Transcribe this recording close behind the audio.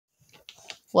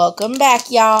Welcome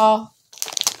back, y'all.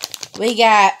 We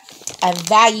got a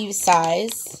value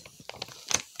size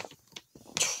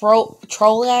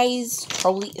Trolli,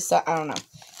 so I don't know.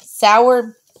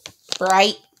 Sour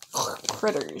Brite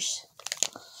critters.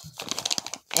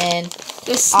 And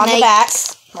on the back,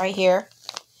 right here,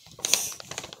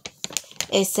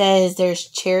 it says there's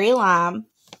cherry lime,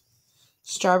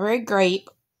 strawberry grape,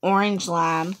 orange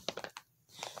lime.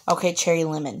 Okay, cherry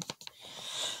lemon.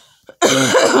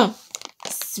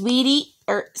 Sweetly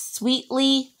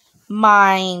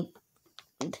mined,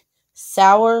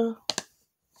 sour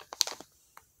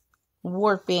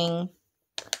warping,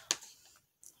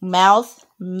 mouth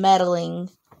meddling,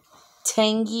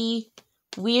 tangy,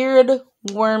 weird,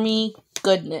 wormy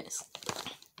goodness.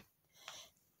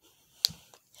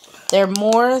 They're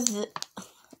more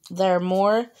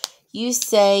you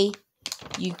say,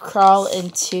 you crawl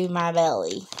into my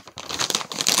belly.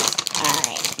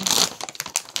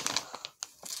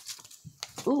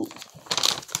 Ooh,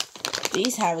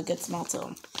 these have a good smell to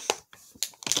them.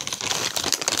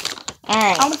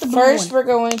 Alright, first we're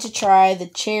going to try the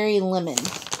cherry lemon.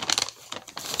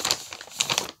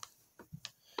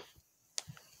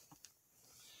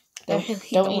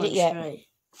 Don't eat it yet.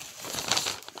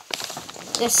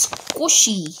 It's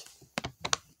squishy.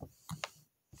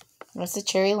 That's the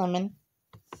cherry lemon.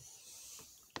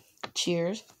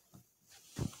 Cheers.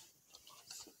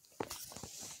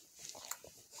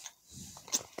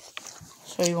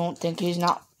 So you won't think he's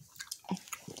not.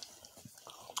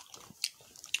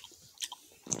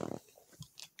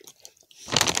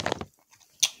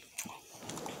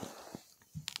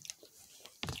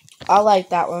 I like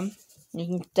that one. You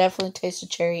can definitely taste the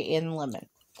cherry and lemon.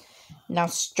 Now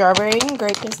strawberry and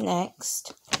grape is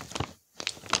next.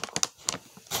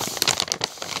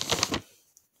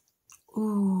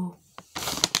 Ooh.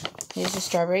 Here's the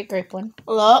strawberry grape one.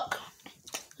 Look.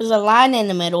 There's a line in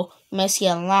the middle. You may see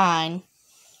a line.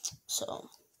 So,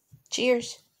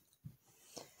 cheers.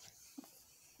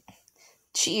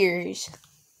 Cheers.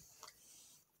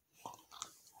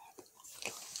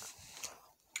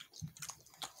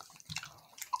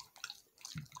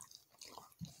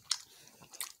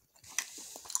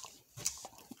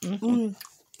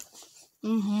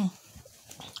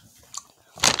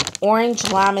 Orange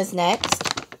lime is next.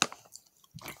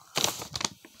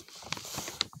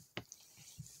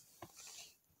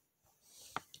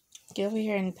 Get over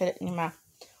here and put it in your mouth.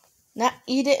 No,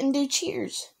 you didn't do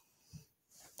cheers.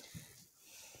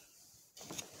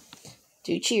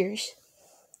 Do cheers.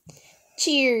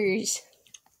 Cheers.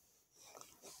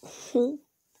 I'm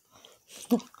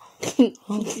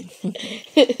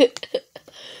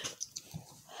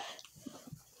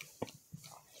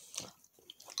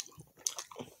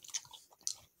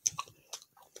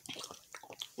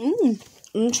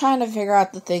trying to figure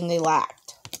out the thing they lacked.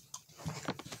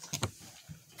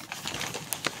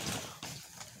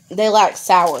 They lack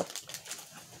sour.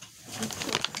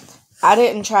 I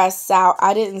didn't try sour.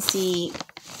 I didn't see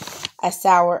a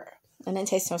sour. I didn't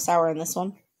taste no sour in this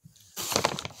one.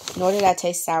 Nor did I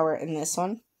taste sour in this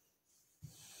one.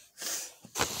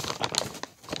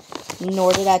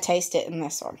 Nor did I taste it in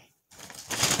this one.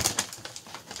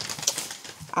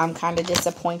 I'm kind of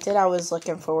disappointed. I was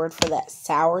looking forward for that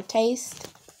sour taste.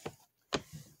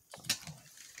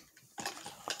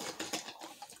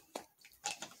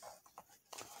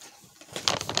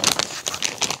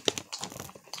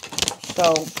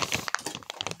 So,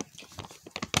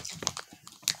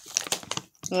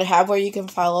 we have where you can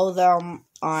follow them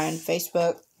on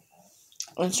Facebook,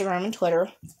 Instagram, and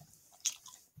Twitter.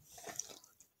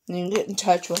 And you can get in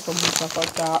touch with them and stuff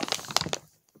like that.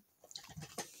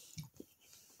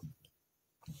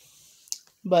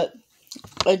 But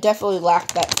it definitely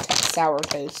lacked that sour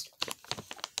taste.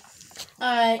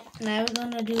 Alright, now we're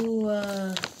gonna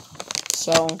do,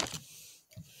 So,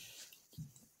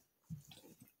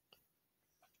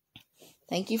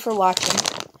 thank you for watching.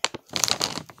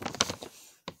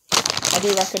 I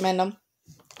do recommend them.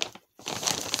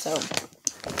 So,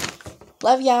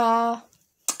 love y'all.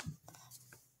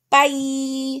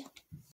 Bye.